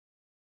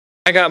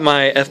I got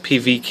my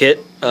FPV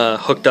kit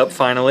hooked up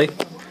finally.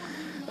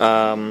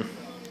 Go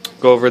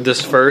over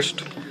this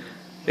first.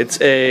 It's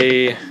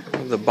the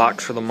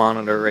box for the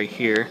monitor right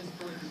here.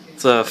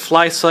 It's a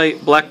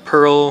Flysight Black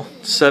Pearl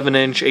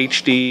 7-inch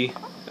HD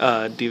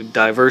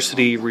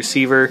diversity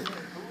receiver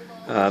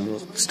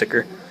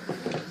sticker.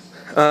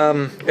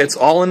 It's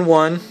all in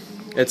one.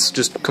 It's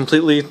just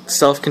completely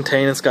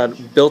self-contained. It's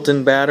got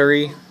built-in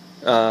battery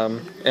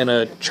and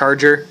a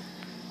charger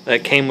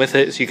that came with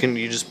it, so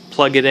you just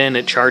plug it in,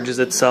 it charges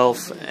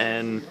itself,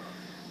 and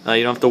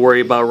you don't have to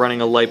worry about running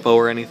a LiPo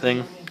or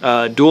anything.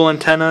 Dual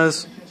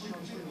antennas,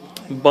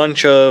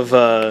 bunch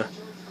of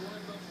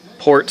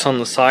ports on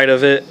the side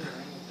of it.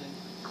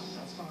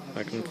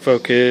 I can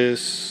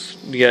focus.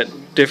 You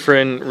get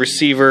different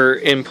receiver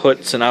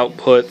inputs and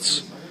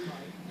outputs,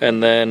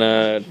 and then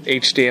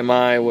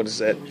HDMI. What is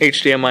that?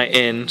 HDMI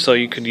in. So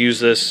you could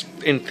use this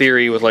in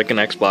theory with like an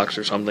Xbox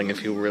or something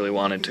if you really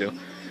wanted to.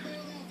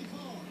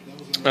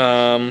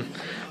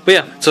 But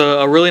yeah, it's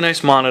a really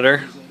nice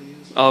monitor.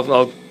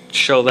 I'll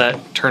show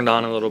that turned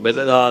on a little bit.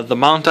 The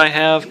mount I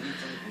have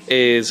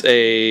is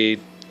I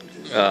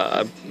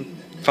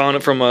found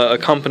it from a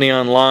company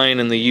online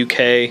in the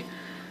UK.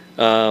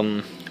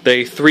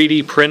 They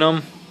 3D print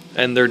them,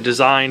 and they're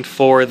designed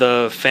for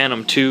the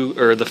Phantom 2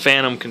 or the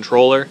Phantom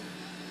controller.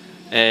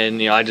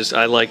 And I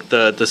like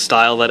the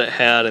style that it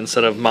had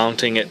instead of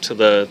mounting it to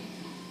the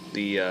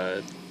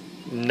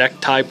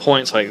necktie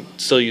point, so I can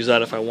still use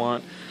that if I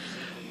want.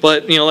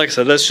 But like I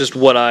said, that's just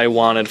what I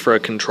wanted for a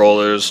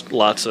controller. There's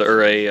lots of,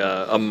 or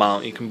a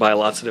mount. You can buy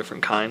lots of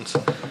different kinds.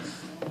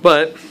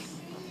 But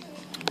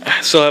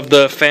I still have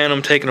the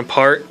Phantom taken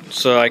apart,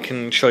 so I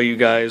can show you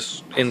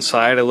guys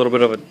inside. A little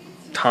bit of a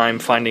time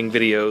finding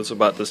videos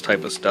about this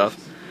type of stuff.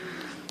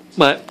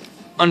 But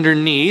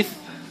underneath,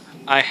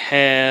 I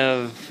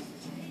have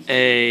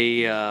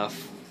a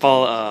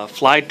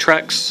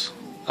FLYTREX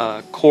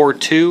Core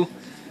 2.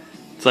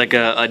 It's like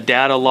a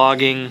data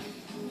logging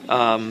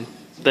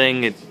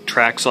thing. It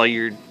tracks all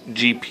your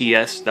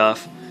GPS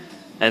stuff,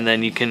 and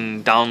then you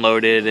can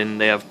download it, and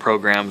they have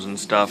programs and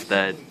stuff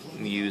that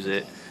use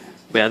it.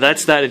 But yeah,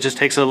 that's that. It just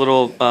takes a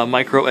little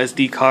micro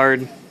SD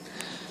card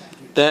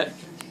that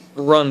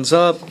runs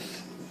up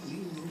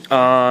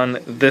on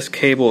this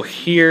cable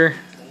here.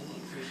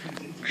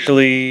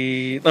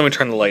 Actually, let me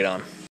turn the light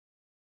on.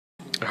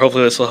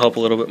 Hopefully this will help a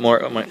little bit more.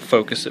 It might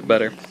focus it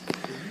better.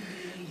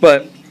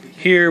 But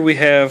here we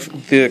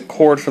have the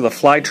cord for the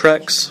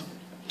FLYTREX.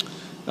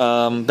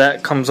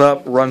 That comes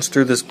up, runs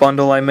through this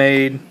bundle I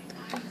made,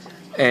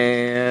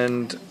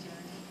 and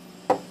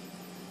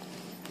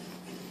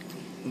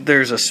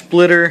there's a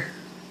splitter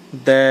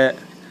that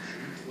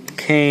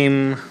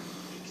came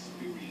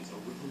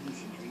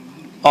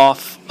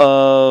off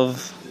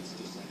of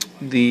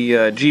the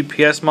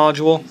GPS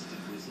module,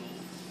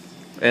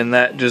 and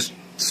that just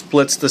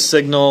splits the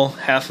signal.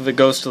 Half of it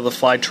goes to the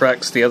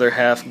FLYTREX, the other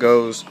half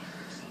goes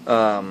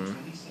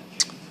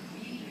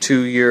to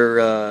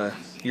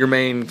your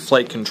main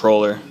flight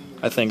controller.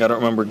 I think. I don't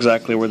remember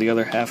exactly where the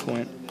other half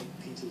went.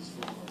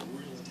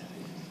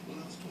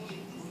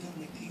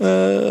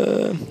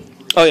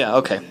 Oh yeah,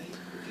 okay.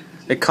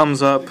 It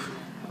comes up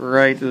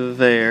right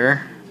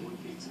there.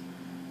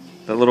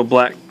 The little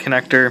black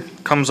connector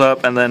comes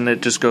up, and then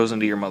it just goes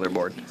into your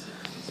motherboard.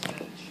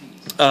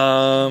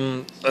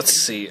 Let's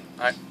see.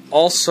 I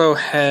also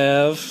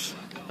have,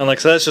 and like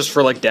I said, that's just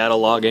for like data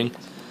logging.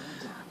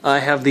 I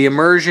have the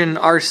Immersion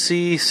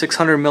RC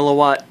 600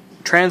 milliwatt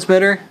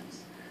transmitter.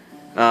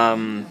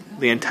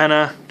 The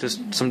antenna,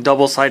 just some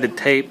double-sided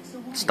tape,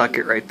 stuck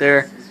it right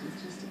there.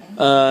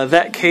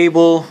 That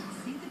cable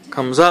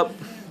comes up.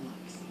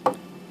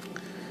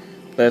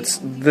 That's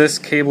this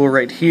cable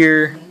right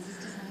here.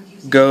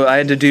 I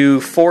had to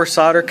do 4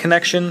 solder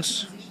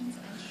connections.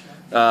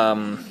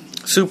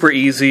 Super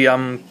easy.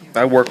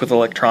 I work with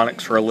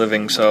electronics for a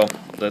living, so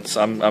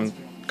I'm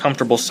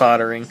comfortable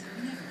soldering.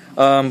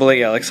 But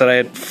yeah, like I said, I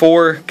had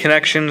 4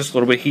 connections, a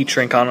little bit of heat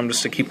shrink on them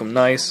just to keep them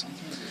nice.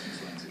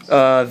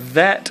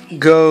 That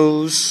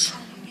goes,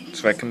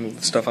 so I can move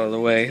the stuff out of the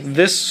way.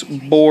 This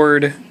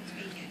board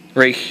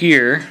right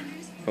here,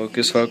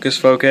 focus, focus,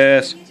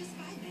 focus.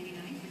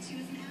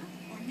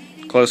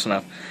 Close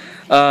enough.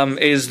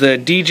 Is the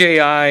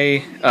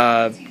DJI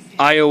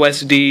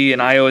IOSD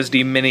and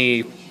IOSD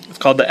Mini. It's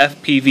called the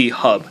FPV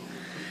hub.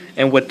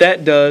 And what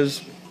that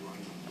does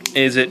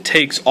is it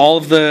takes all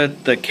of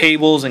the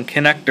cables and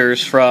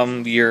connectors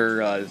from your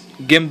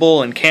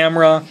gimbal and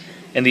camera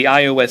and the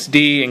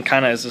IOSD, and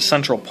kind of as a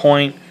central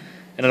point.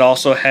 And it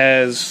also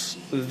has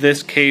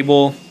this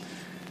cable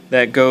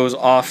that goes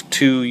off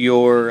to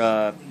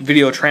your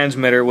video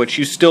transmitter, which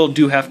you still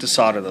do have to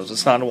solder those.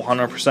 It's not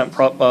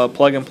 100%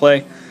 plug and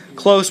play.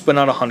 Close, but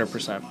not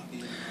 100%.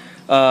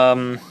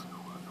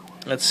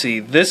 Let's see.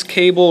 This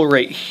cable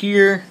right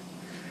here,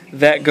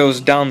 that goes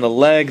down the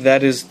leg.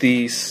 That is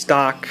the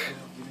stock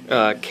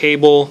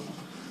cable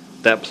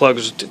that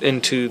plugs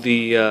into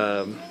the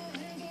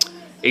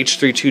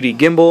H3 2D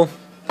gimbal.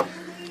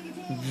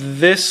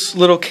 This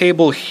little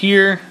cable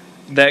here,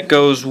 that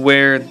goes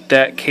where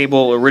that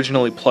cable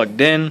originally plugged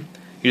in.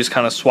 You just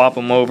kind of swap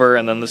them over,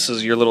 and then this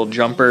is your little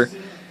jumper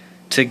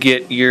to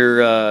get your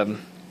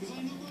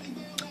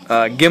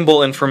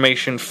gimbal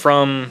information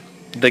from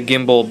the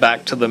gimbal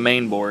back to the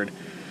main board,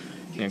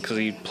 because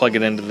you plug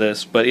it into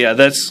this. But yeah,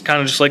 that's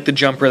kind of just like the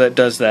jumper that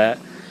does that.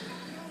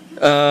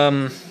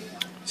 Let's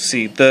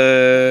see,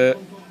 the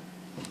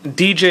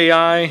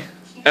DJI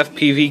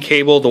FPV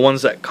cable, the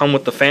ones that come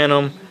with the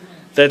Phantom,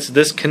 that's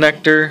this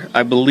connector.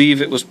 I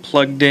believe it was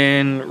plugged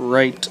in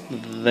right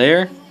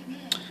there.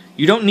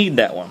 You don't need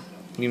that one.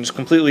 You can just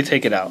completely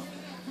take it out,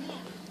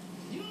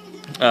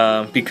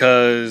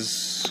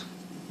 because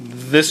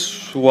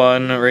this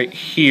one right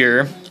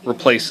here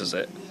replaces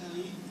it.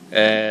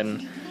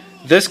 And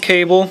this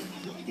cable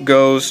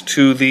goes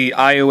to the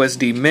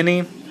IOSD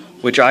Mini,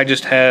 which I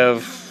just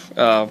have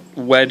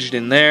wedged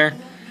in there.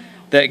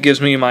 That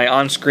gives me my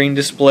on-screen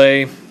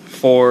display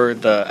for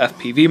the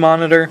FPV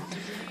monitor.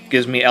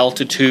 Gives me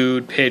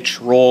altitude,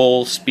 pitch,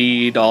 roll,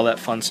 speed, all that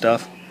fun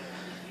stuff.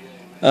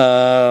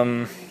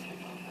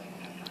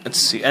 Let's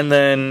see, and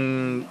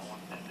then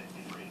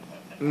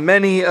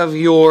many of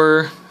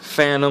your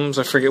Phantoms,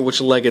 I forget which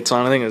leg it's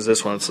on, I think it's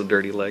this one, it's the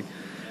dirty leg.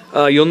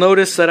 You'll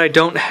notice that I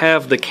don't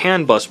have the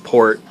CAN bus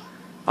port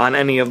on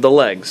any of the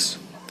legs.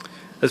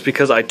 That's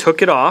because I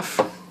took it off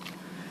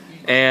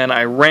and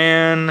I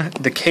ran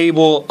the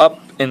cable up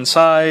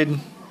inside.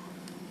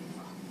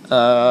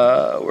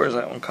 Where's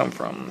that one come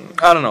from?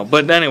 I don't know,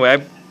 but anyway, I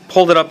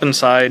pulled it up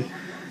inside,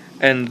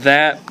 and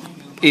that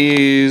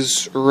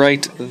is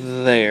right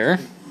there.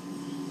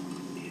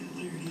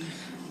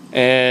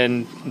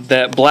 And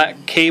that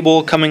black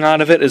cable coming out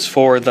of it is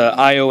for the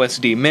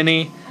IOSD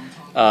Mini.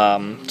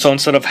 So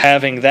instead of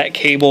having that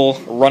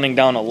cable running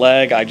down a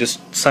leg, I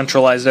just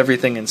centralized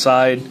everything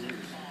inside,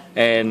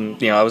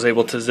 and I was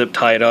able to zip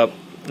tie it up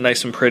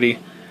nice and pretty.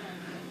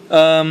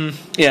 Yeah,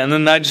 and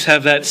then I just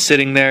have that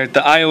sitting there. The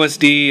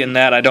IOSD and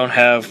that I don't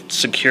have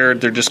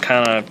secured. They're just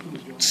kind of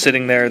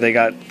sitting there.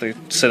 They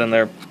sit in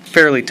there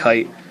fairly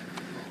tight,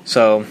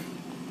 so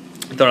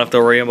don't have to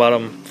worry about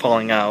them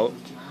falling out.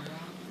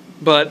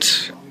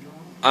 But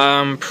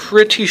I'm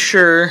pretty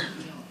sure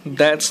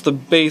that's the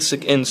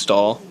basic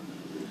install.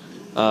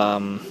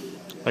 Like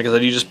I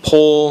said, you just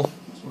pull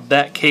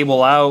that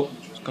cable out,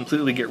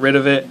 completely get rid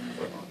of it.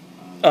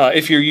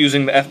 If you're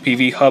using the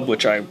FPV hub,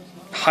 which I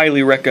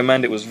highly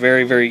recommend, it was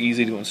very, very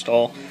easy to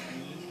install.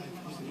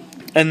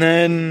 And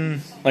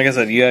then, like I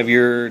said, you have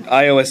your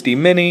IOSD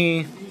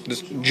Mini,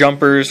 just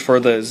jumpers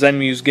for the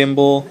ZenMuse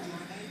gimbal,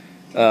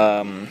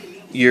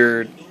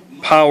 your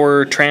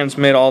power,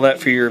 transmit, all that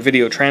for your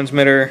video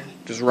transmitter,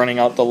 just running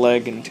out the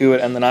leg into it,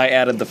 and then I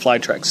added the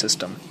FLYTREX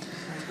system.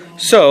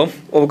 So,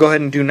 what we'll go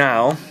ahead and do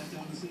now,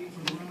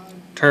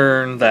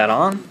 turn that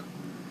on,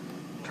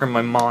 turn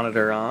my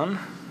monitor on.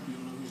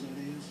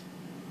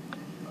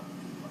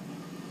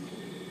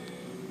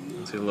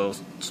 See a little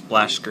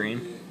splash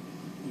screen.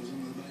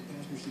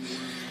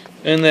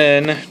 And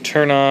then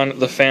turn on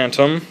the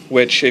Phantom,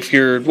 which if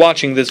you're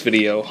watching this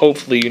video,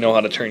 hopefully you know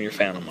how to turn your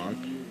Phantom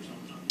on.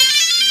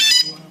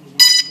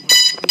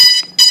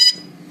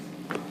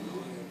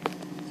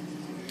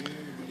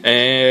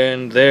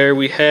 And there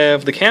we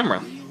have the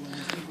camera.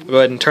 I'll go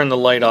ahead and turn the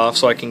light off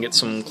so I can get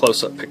some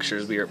close-up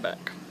pictures. Be right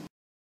back.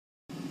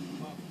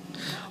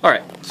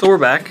 Alright, so we're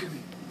back.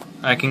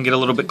 I can get a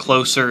little bit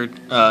closer,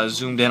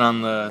 zoomed in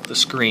on the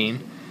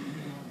screen.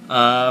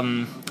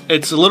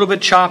 It's a little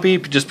bit choppy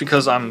just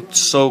because I'm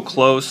so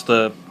close.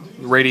 The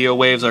radio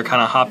waves are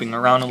kind of hopping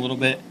around a little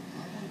bit.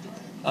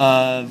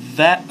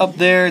 That up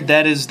there,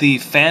 that is the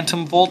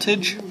Phantom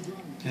voltage.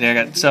 I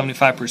got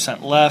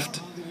 75% left.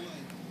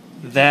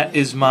 That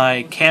is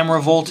my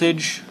camera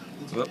voltage,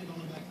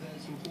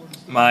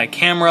 my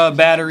camera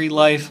battery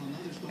life,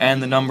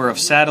 and the number of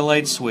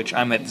satellites, which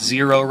I'm at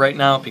 0 right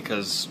now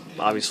because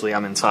obviously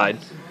I'm inside.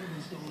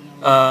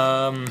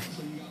 I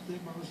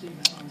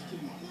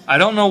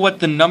don't know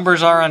what the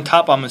numbers are on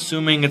top. I'm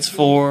assuming it's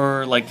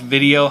for like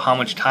video, how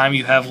much time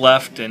you have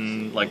left,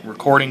 and like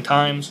recording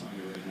times.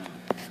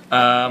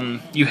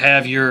 You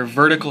have your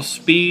vertical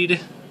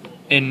speed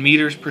in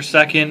meters per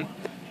second.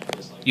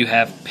 You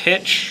have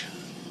pitch,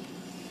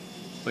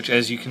 which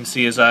as you can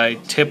see as I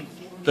tip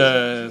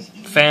the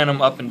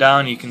Phantom up and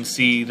down, you can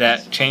see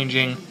that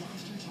changing.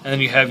 And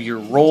then you have your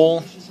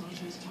roll.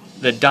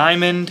 The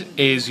diamond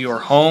is your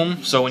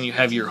home, so when you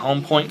have your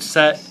home point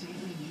set,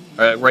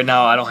 right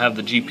now I don't have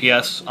the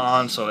GPS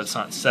on, so it's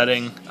not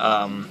setting,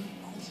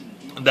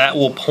 that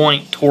will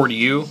point toward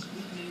you.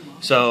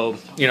 So,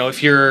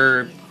 if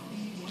you're a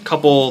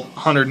couple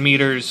 100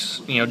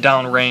 meters,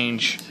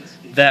 downrange,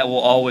 that will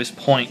always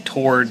point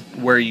toward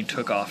where you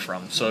took off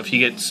from. So if you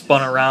get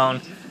spun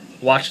around,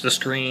 watch the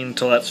screen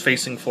until that's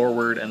facing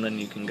forward, and then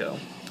you can go.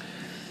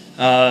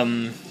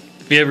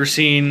 If you ever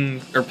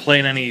seen or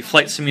played any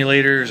flight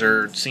simulators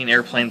or seen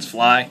airplanes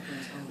fly,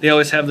 they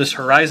always have this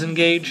horizon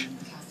gauge.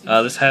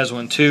 This has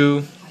one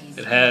too.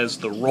 It has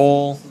the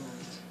roll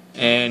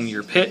and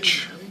your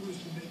pitch.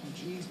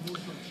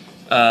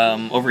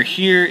 Over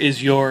here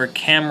is your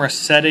camera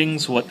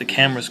settings, what the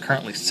camera is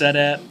currently set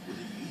at.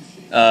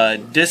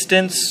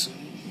 Distance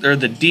or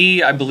the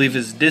D, I believe,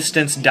 is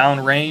distance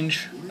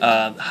downrange,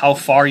 how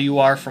far you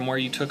are from where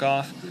you took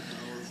off.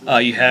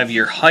 You have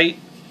your height,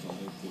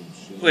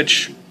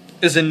 which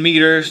is in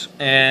meters,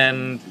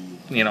 and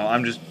you know,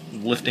 I'm just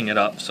lifting it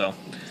up, so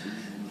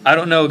I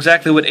don't know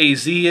exactly what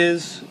AZ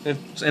is.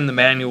 It's in the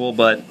manual,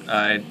 but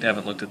I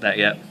haven't looked at that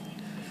yet.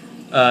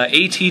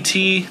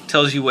 ATT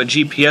tells you what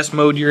GPS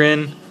mode you're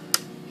in.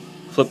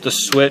 Flip the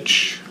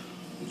switch,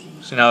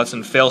 so now it's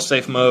in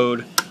failsafe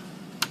mode,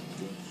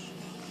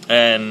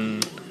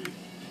 and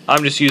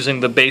I'm just using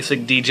the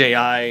basic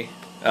DJI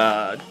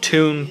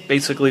tune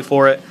basically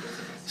for it,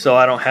 so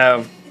I don't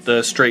have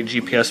the straight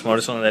GPS mode.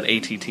 It's only that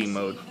ATT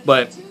mode.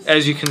 But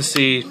as you can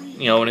see,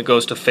 you know, when it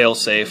goes to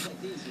failsafe,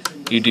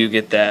 you do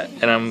get that.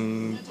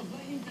 And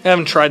I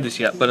haven't tried this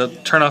yet, but I'll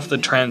turn off the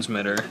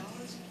transmitter.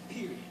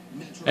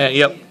 And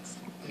yep,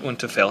 went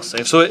to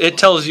failsafe. So it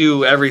tells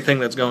you everything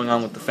that's going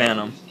on with the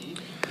Phantom.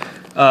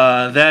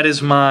 That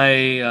is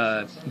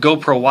my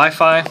GoPro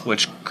Wi-Fi,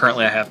 which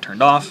currently I have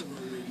turned off.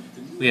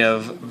 We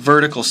have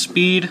vertical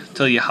speed,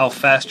 tell you how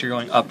fast you're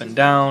going up and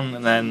down,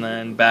 and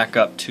then back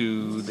up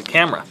to the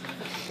camera.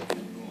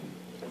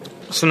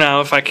 So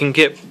now if I can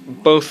get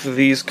both of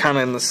these kind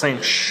of in the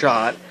same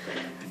shot,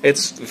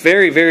 it's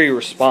very, very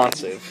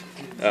responsive.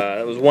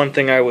 That was one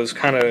thing I was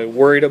kind of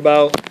worried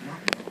about,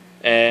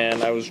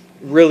 and I was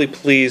really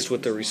pleased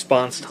with the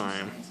response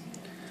time.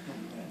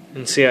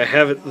 And see, I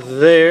have it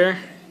there,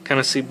 kind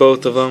of see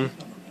both of them,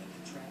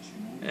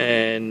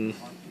 and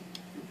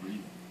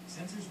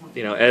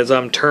you know, as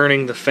I'm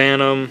turning the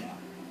Phantom,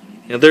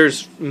 you know,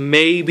 there's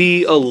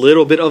maybe a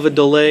little bit of a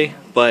delay,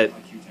 but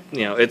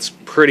you know, it's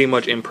pretty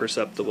much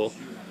imperceptible.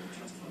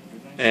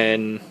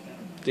 And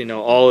you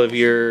know, all of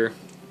your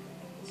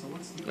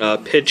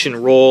pitch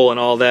and roll and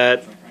all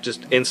that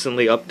just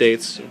instantly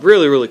updates.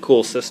 Really, really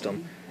cool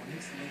system.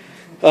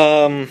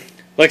 Like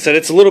I said,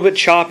 it's a little bit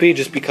choppy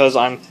just because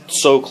I'm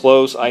so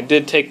close. I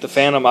did take the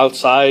Phantom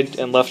outside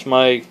and left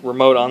my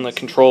remote on the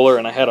controller,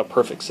 and I had a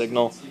perfect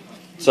signal.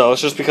 So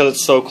it's just because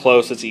it's so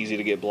close, it's easy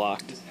to get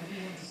blocked.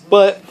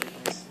 But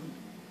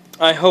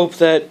I hope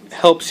that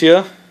helps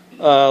you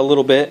a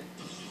little bit.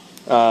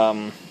 You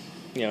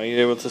know, you're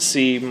able to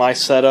see my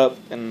setup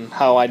and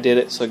how I did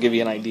it, so I'll give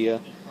you an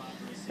idea.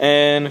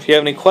 And if you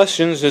have any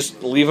questions,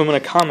 just leave them in a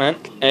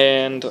comment,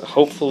 and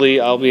hopefully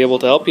I'll be able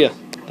to help you.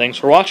 Thanks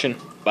for watching.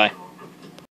 Bye.